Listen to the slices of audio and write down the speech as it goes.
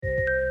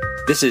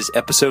This is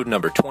episode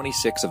number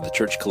 26 of the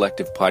Church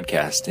Collective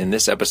podcast. In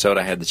this episode,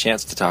 I had the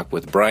chance to talk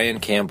with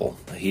Brian Campbell.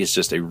 He is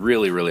just a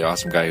really, really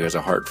awesome guy who has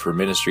a heart for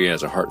ministry,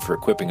 has a heart for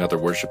equipping other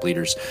worship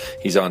leaders.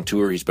 He's on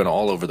tour. He's been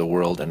all over the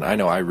world, and I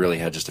know I really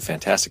had just a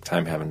fantastic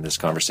time having this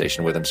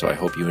conversation with him, so I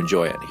hope you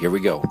enjoy it. Here we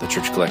go, the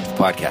Church Collective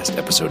podcast,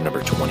 episode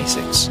number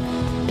 26.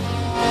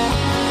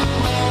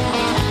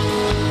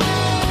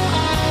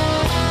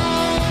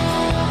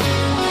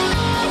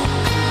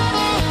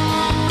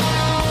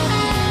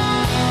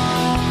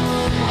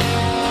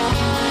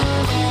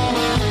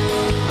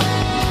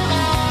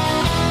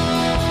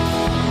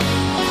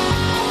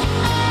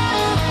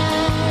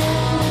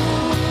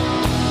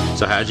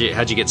 So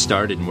how'd you get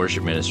started in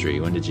worship ministry?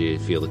 When did you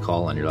feel the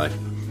call on your life?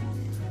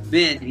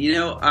 Man,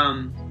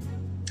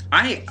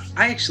 I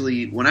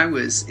actually, when I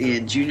was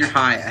in junior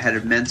high, I had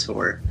a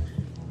mentor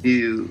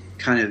who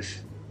kind of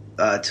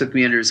took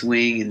me under his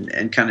wing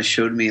and kind of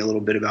showed me a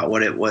little bit about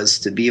what it was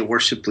to be a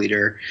worship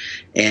leader.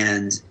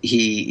 And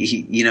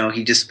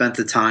he just spent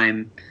the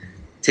time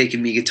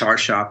taking me guitar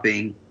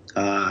shopping,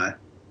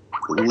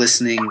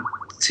 listening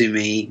to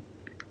me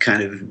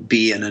kind of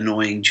be an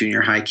annoying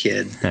junior high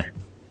kid.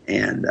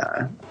 And,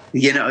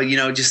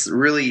 just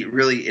really,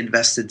 really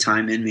invested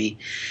time in me.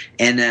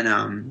 And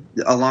then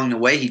along the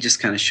way, he just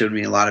kind of showed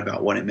me a lot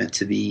about what it meant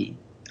to be,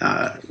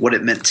 what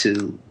it meant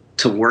to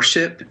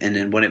worship, and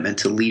then what it meant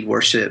to lead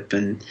worship.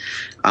 And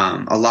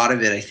a lot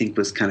of it, I think,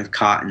 was kind of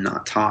caught and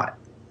not taught.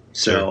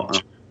 So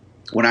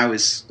when I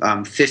was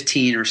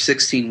 15 or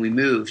 16, we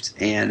moved.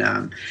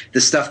 And the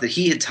stuff that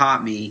he had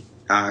taught me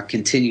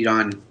continued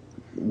on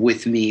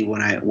with me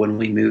when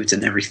we moved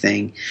and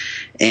everything.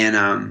 And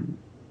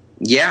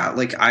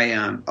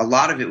a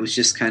lot of it was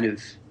just kind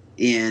of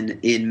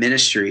in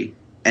ministry,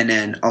 and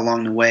then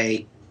along the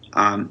way,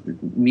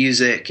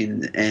 music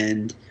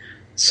and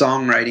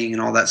songwriting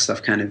and all that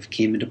stuff kind of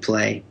came into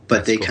play.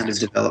 But That's cool. Kind of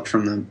developed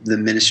from the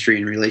ministry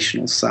and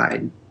relational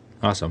side.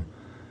 Awesome.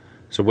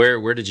 So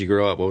where did you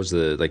grow up? What was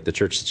the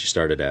church that you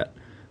started at?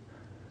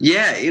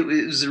 Yeah, it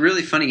was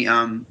really funny.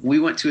 We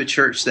went to a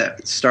church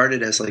that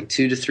started as 200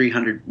 to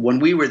 300. When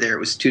we were there, it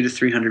was 200 to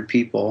 300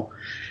 people,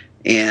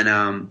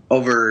 and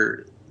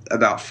over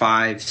about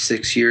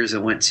 5-6 years,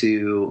 it went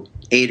to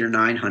 800 or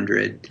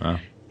 900. Wow.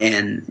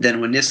 And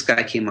then when this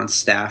guy came on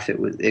staff, it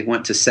went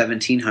to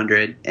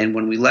 1,700. And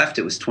when we left,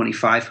 it was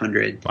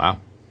 2,500. Wow.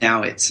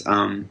 Now it's,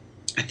 I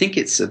think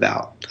it's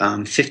about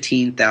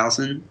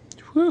 15,000.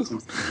 Something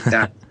like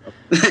that.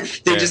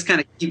 They just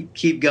kind of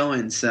keep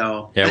going.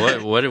 So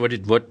yeah. What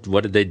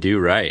did they do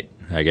right?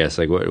 I guess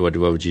what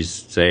would you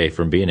say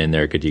from being in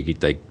there? Could you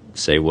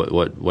say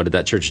what did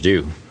that church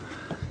do?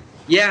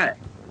 Yeah.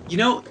 You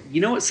know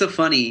what's so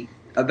funny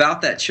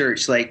about that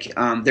church?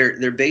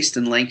 They're based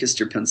in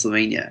Lancaster,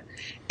 Pennsylvania,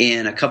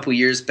 and a couple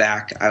years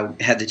back, I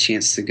had the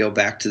chance to go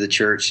back to the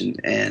church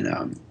and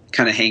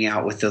kind of hang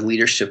out with the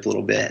leadership a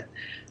little bit.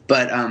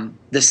 But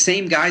the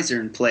same guys are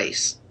in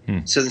place.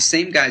 So the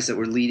same guys that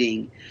were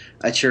leading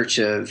a church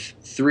of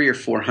 300 or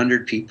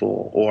 400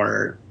 people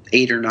or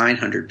 800 or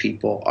 900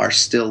 people are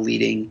still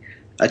leading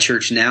a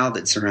church now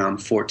that's around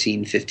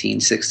 14, 15,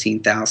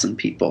 16,000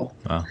 people.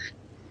 Wow.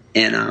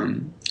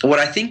 And what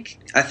I think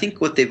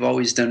what they've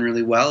always done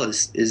really well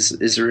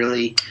is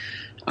really,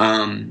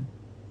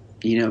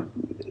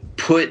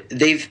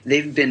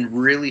 they've been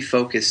really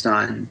focused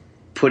on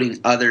putting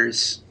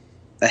others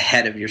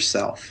ahead of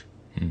yourself,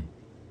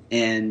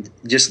 and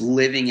just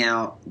living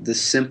out the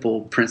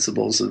simple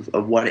principles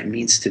of what it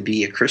means to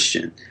be a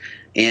Christian.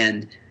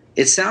 And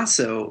it sounds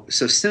so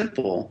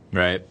simple,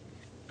 right?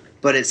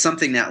 But it's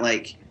something that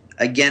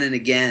again and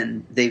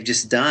again they've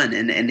just done,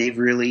 and they've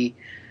really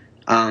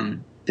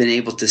been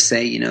able to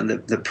say,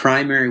 the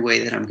primary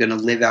way that I'm going to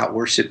live out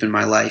worship in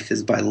my life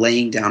is by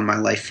laying down my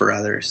life for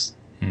others.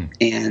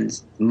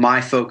 And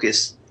my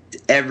focus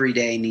every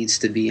day needs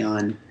to be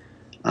on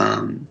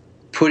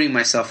putting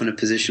myself in a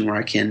position where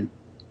I can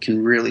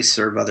really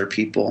serve other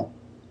people.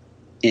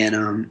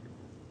 And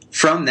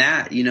from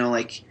that,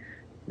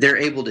 they're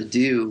able to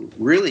do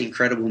really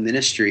incredible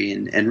ministry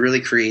and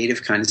really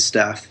creative kind of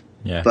stuff.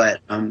 Yeah.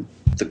 But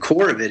the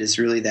core of it is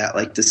really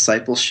that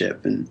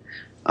discipleship and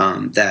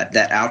that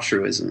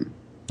altruism.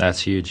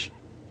 That's huge.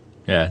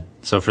 Yeah.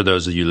 So for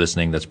those of you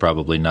listening, that's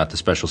probably not the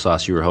special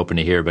sauce you were hoping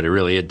to hear, but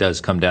it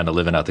does come down to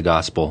living out the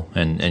gospel,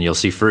 and you'll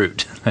see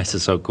fruit. This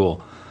is so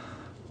cool.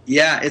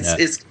 Yeah,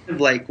 it's kind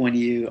of like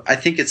I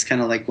think it's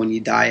kind of like when you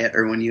diet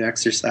or when you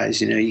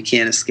exercise, you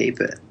can't escape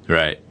it.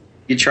 Right.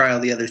 You try all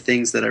the other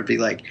things that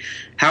are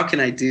how can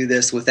I do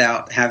this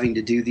without having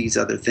to do these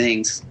other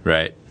things?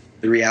 Right.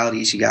 The reality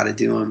is you got to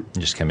do them.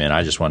 You just come in.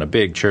 I just want a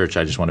big church.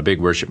 I just want a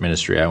big worship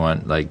ministry. I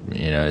want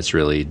it's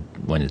really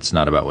when it's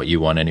not about what you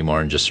want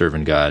anymore and just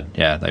serving God.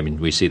 Yeah. I mean,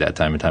 we see that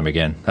time and time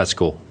again. That's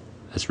cool.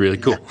 That's really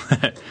cool.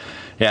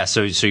 Yeah.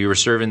 So you were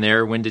serving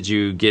there. When did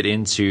you get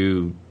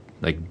into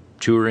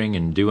touring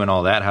and doing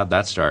all that? How'd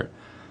that start?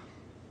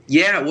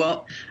 Yeah.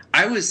 Well,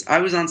 I was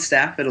on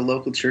staff at a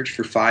local church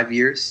for 5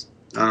 years.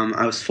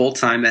 I was full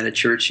time at a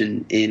church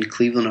in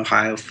Cleveland,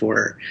 Ohio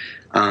for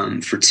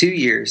for 2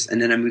 years,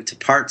 and then I moved to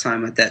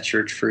part-time at that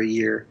church for a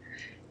year.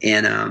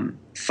 And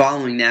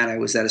following that, I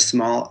was at a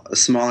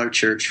smaller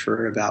church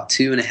for about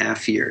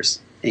 2.5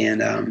 years,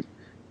 and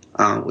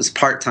was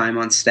part-time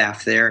on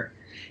staff there.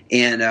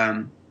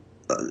 And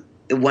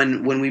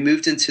when we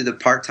moved into the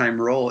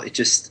part-time role,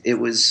 it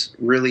was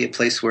really a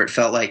place where it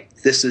felt like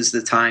this is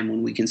the time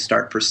when we can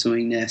start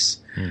pursuing this.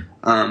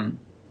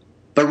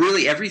 But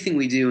really, everything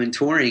we do in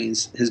touring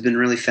has been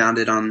really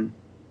founded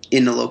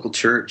in the local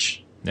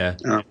church.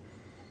 Yeah,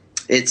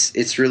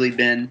 it's really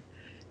been.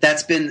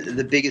 That's been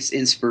the biggest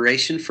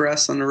inspiration for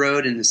us on the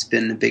road, and it's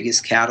been the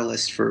biggest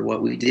catalyst for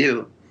what we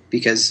do,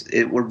 because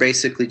we're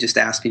basically just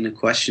asking the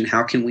question,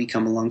 how can we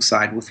come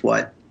alongside with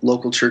what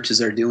local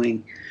churches are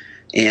doing,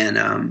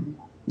 and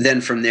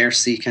then from there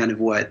see kind of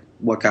what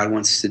God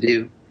wants to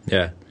do.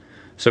 Yeah.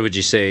 So would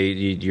you say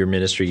your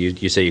ministry,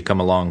 you say you come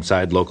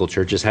alongside local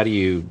churches. How do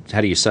you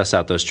suss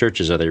out those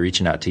churches? Are they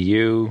reaching out to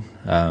you?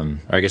 Or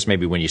I guess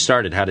maybe when you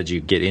started, how did you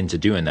get into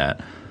doing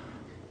that?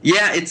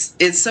 Yeah,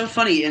 it's so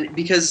funny, and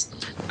because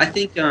I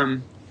think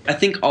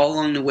all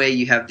along the way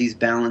you have these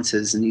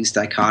balances and these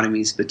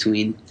dichotomies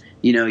between,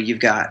 you've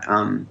got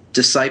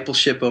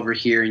discipleship over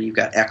here and you've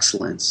got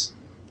excellence,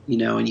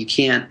 and you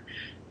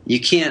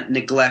can't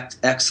neglect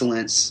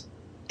excellence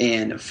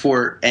and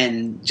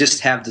just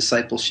have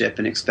discipleship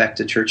and expect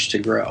a church to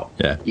grow.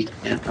 Yeah, you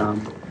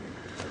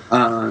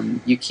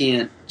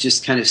can't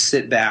just kind of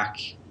sit back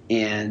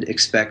and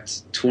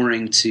expect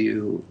touring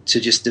to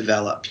just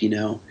develop.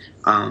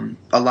 A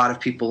lot of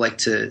people like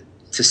to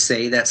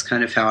say that's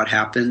kind of how it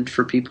happened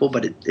for people,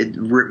 but it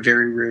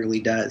very rarely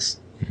does.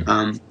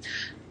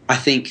 I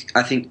think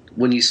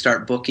when you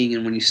start booking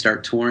and when you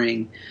start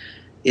touring,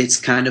 it's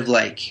kind of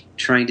like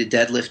trying to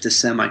deadlift a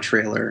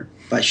semi-trailer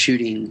by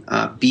shooting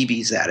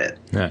BBs at it.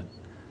 Yeah.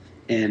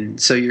 And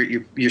so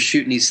you're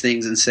shooting these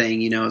things and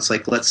saying, it's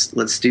like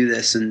let's do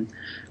this, and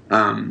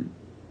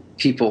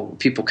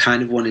people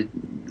kind of wanted.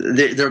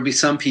 There'll be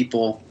some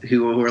people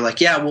who are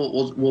like, yeah,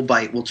 we'll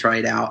bite, we'll try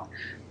it out,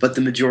 but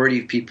the majority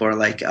of people are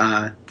like,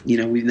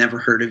 we've never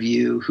heard of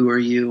you. Who are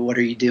you? What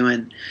are you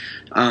doing?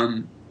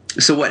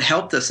 So what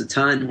helped us a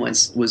ton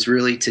was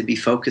really to be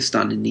focused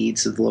on the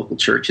needs of the local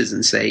churches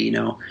and say,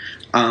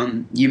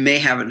 you may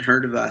haven't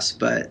heard of us,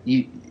 but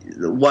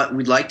what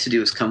we'd like to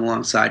do is come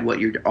alongside what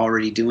you're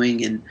already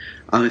doing, and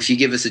if you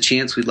give us a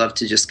chance, we'd love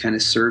to just kind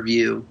of serve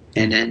you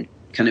and then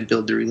kind of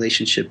build the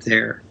relationship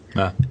there.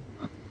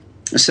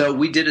 So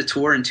we did a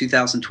tour in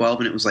 2012,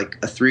 and it was like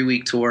a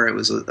 3-week tour. It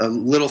was a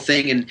little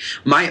thing, and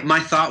my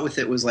thought with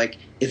it was like,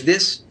 if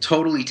this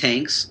totally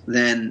tanks,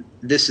 then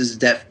this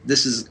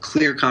is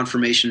clear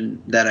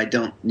confirmation that I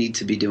don't need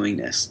to be doing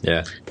this.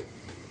 Yeah.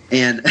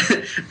 And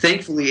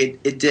thankfully,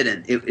 it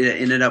didn't. It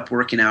ended up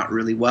working out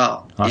really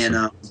well. Awesome.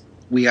 And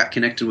we got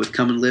connected with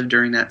Come and Live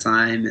during that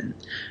time, and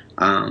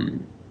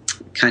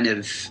kind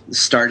of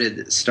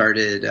started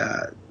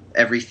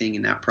everything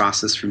in that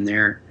process from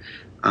there.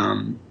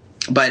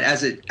 But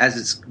as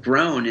it's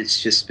grown,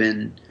 it's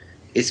been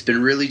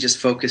really just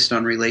focused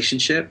on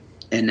relationship,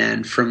 and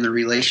then from the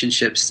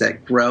relationships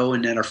that grow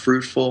and that are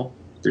fruitful,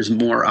 there's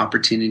more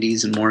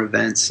opportunities and more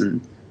events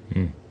and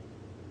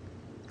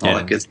all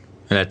that good stuff.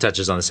 And that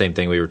touches on the same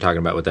thing we were talking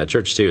about with that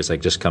church too. It's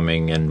like just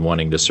coming and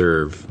wanting to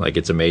serve. Like,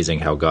 it's amazing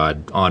how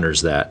God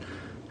honors that.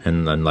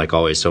 And then, like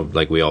always, so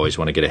like we always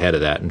want to get ahead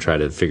of that and try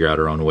to figure out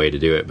our own way to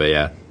do it. But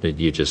yeah,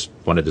 you just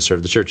wanted to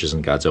serve the churches,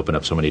 and God's opened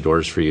up so many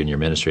doors for you in your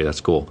ministry. That's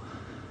cool.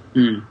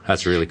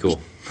 That's really cool.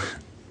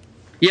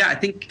 Yeah, I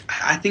think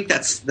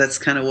that's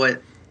kind of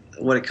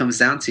what it comes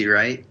down to,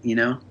 right?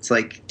 It's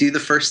like, do the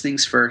first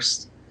things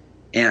first.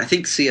 And I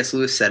think C.S.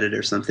 Lewis said it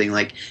or something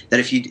like that.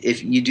 If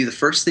you do the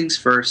first things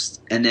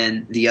first, and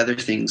then the other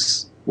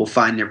things will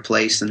find their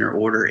place and their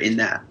order in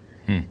that.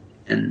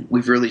 And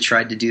we've really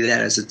tried to do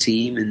that as a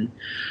team,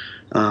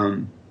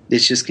 and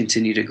it's just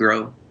continued to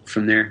grow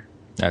from there.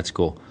 That's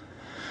cool.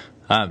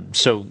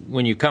 So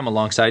when you come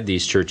alongside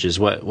these churches,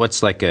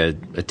 what's like a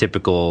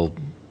typical,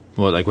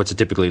 what's it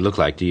typically look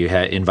like? Do you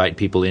invite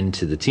people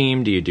into the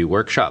team? Do you do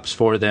workshops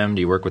for them?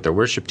 Do you work with their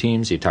worship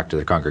teams? Do you talk to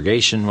the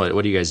congregation?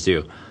 What do you guys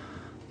do?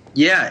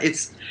 Yeah,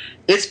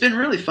 it's been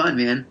really fun,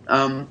 man.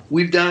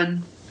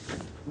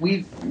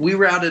 We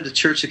were out at a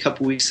church a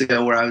couple weeks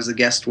ago where I was a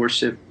guest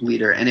worship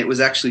leader, and it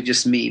was actually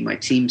just me. My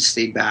team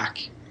stayed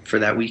back for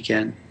that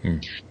weekend,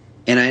 and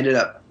I ended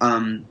up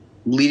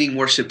leading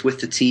worship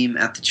with the team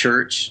at the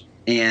church,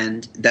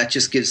 and that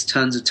just gives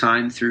tons of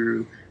time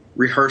through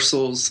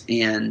rehearsals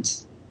and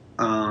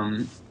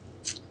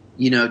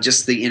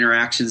just the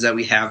interactions that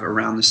we have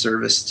around the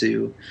service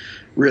to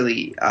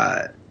really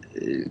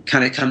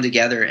kind of come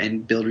together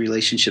and build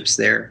relationships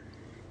there.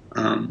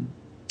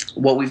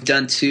 What we've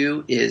done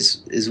too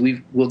is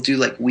we'll do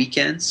like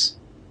weekends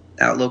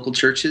at local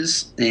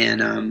churches,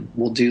 and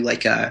we'll do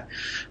like a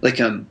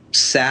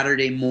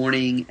Saturday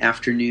morning,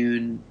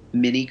 afternoon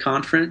mini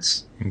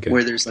conference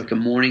where there's like a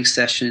morning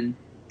session,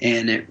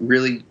 and it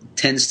really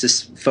tends to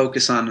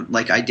focus on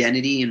like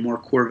identity and more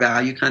core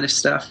value kind of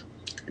stuff.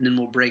 And then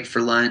we'll break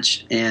for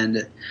lunch,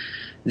 and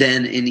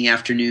then in the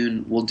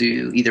afternoon, we'll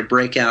do either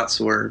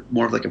breakouts or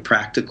more of like a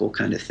practical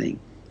kind of thing.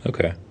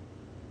 Okay.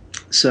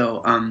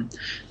 So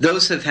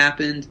those have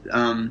happened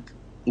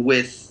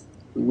with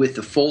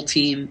the full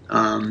team.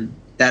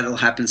 That'll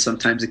happen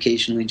sometimes,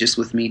 occasionally, just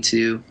with me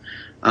too.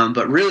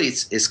 But really,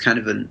 it's kind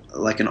of an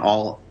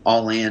all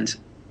and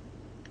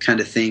kind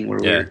of thing where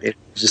we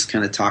just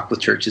kind of talk with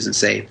churches and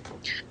say,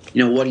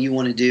 what do you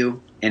want to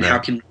do, and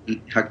how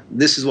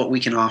this is what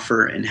we can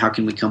offer, and how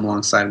can we come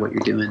alongside what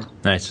you're doing.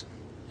 Nice.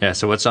 Yeah.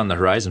 So what's on the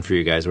horizon for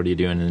you guys? What are you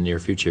doing in the near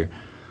future?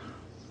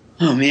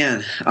 Oh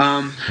man.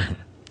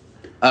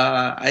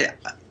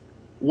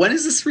 When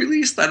is this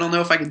released? I don't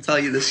know if I can tell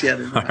you this yet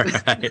or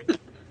not. Right.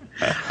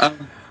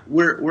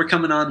 We're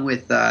coming on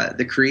with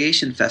the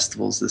Creation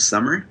Festivals this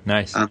summer.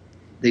 Nice.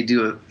 They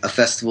do a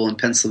festival in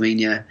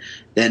Pennsylvania,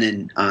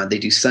 then they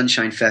do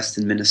Sunshine Fest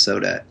in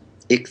Minnesota,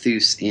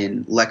 Ichthus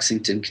in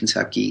Lexington,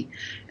 Kentucky,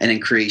 and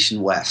in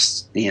Creation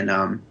West.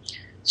 And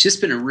it's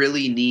just been a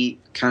really neat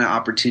kind of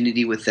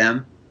opportunity with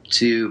them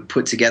to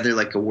put together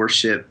like a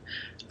worship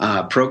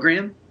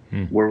program.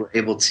 Where we're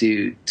able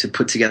to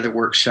put together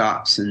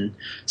workshops and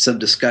some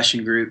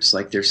discussion groups.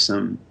 Like there's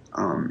some,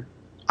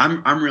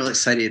 I'm really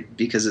excited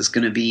because it's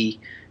going to be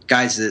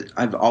guys that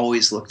I've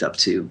always looked up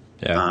to,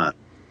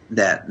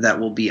 that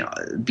will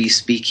be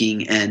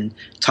speaking and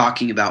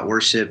talking about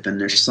worship and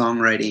their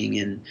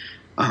songwriting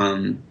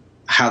and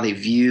how they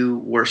view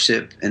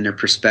worship and their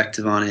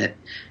perspective on it.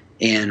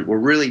 And we're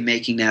really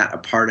making that a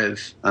part of,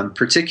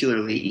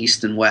 particularly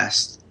East and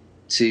West,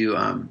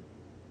 to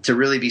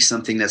really be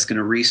something that's going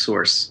to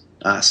resource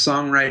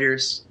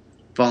songwriters,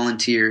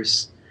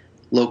 volunteers,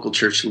 local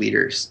church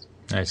leaders.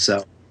 Nice.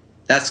 So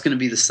that's going to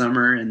be the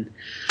summer. And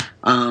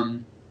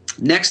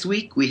next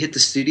week we hit the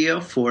studio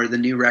for the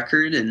new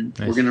record, and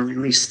we're going to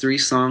release 3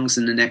 songs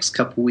in the next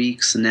couple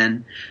weeks. And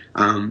then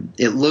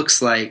it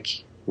looks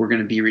like we're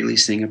going to be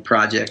releasing a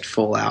project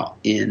full out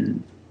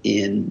in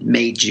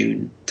May,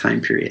 June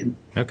time period.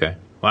 Okay.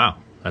 Wow.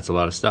 That's a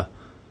lot of stuff.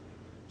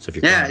 So if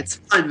you're it's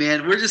fun,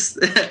 man. We're just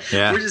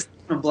we're just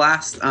having a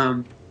blast,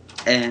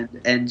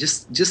 and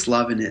just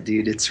loving it,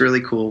 dude. It's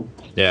really cool.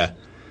 Yeah.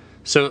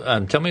 So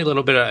tell me a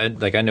little bit.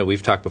 I know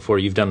we've talked before.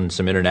 You've done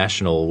some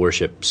international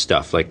worship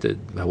stuff.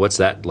 What's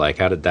that like?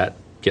 How did that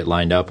get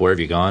lined up? Where have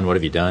you gone? What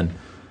have you done?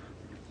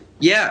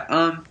 Yeah.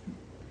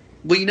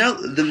 Well,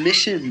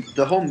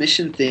 the whole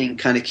mission thing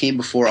kind of came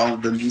before all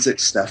of the music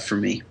stuff for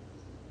me.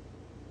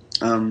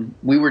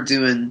 We were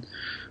doing.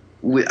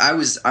 I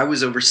was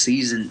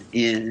overseas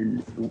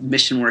in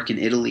mission work in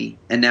Italy,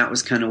 and that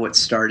was kind of what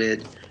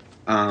started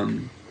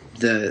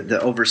the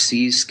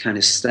overseas kind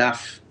of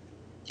stuff.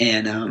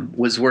 And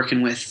was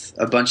working with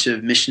a bunch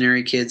of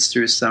missionary kids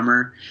through a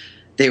summer.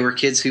 They were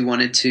kids who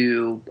wanted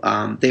to.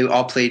 They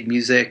all played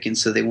music, and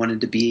so they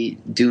wanted to be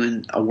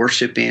doing a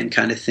worship band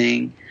kind of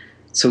thing.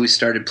 So we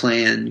started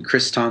playing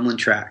Chris Tomlin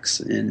tracks,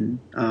 and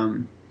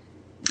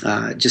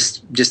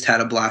just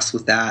had a blast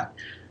with that.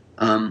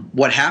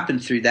 What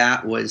happened through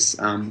that was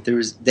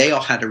they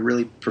all had a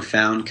really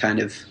profound kind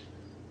of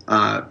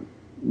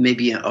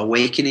maybe an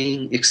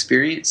awakening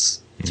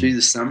experience through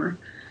the summer,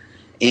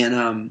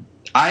 and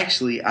I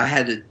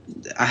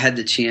had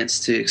the chance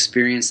to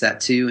experience that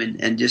too,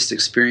 and just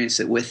experience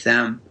it with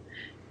them.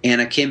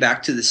 And I came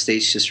back to the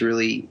States just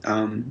really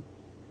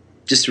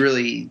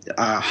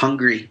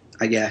hungry,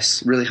 I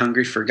guess, really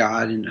hungry for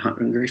God and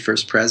hungry for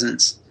His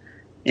presence.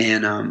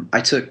 And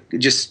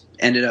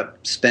ended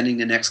up spending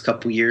the next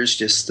couple years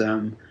just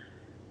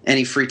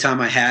any free time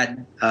I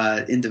had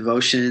in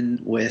devotion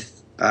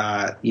with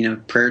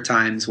prayer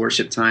times,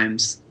 worship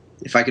times.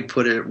 If I could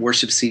put a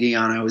worship CD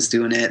on, I was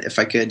doing it. If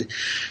I could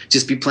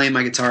just be playing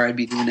my guitar, I'd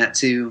be doing that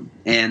too.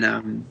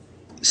 And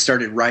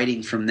started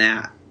writing from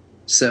that.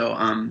 So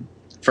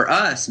for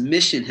us,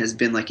 mission has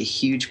been like a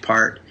huge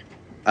part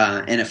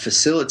and a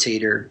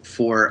facilitator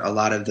for a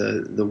lot of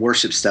the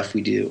worship stuff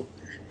we do.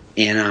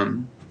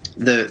 And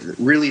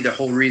the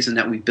whole reason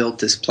that we built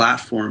this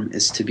platform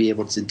is to be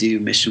able to do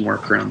mission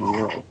work around the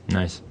world.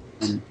 Nice.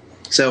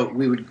 So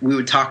we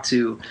would talk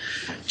to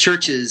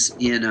churches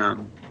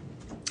in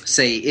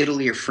say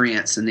Italy or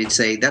France, and they'd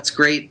say, "That's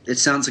great. It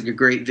sounds like a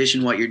great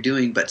vision what you're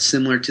doing, but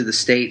similar to the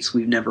States,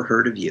 we've never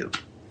heard of you.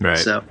 Right.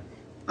 So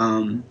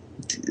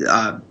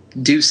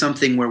do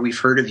something where we've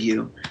heard of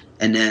you,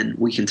 and then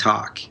we can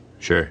talk."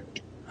 Sure.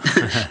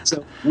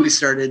 So I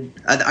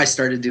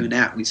started doing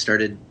that. We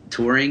started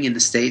touring in the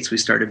States. We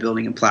started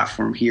building a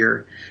platform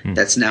here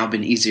that's now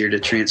been easier to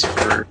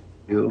transfer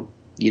to,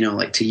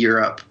 like to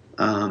Europe,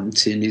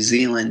 to New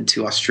Zealand,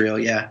 to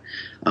Australia.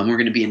 We're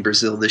going to be in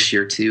Brazil this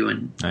year too,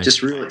 and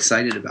just real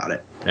excited about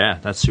it. Yeah,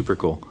 that's super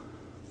cool.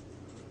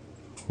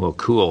 Well,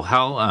 cool.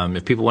 How,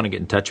 if people want to get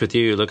in touch with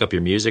you, look up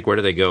your music, where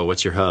do they go?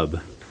 What's your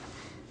hub?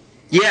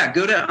 Yeah,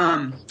 go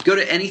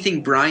to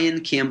anything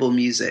Brian Campbell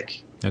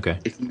Music. Okay.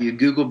 If you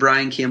Google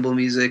Brian Campbell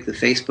Music, the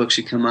Facebook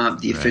should come up,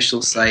 the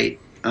official site.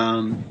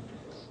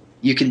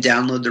 You can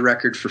download the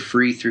record for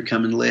free through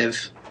Come and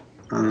Live.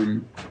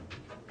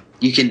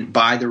 You can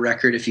buy the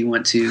record if you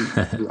want to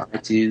through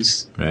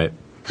iTunes. Right.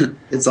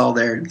 It's all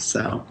there.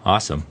 So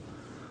awesome.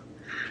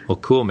 Well,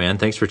 cool, man.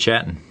 Thanks for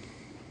chatting.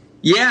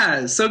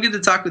 Yeah, so good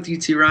to talk with you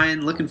too,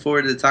 Ryan. Looking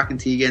forward to talking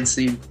to you again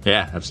soon.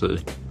 Yeah,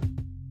 absolutely.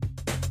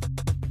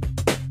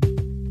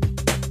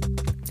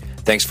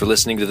 Thanks for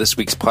listening to this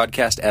week's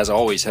podcast. As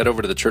always, head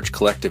over to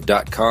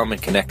thechurchcollective.com and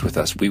connect with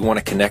us. We want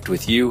to connect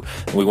with you,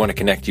 and we want to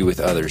connect you with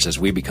others as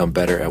we become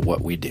better at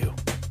what we do.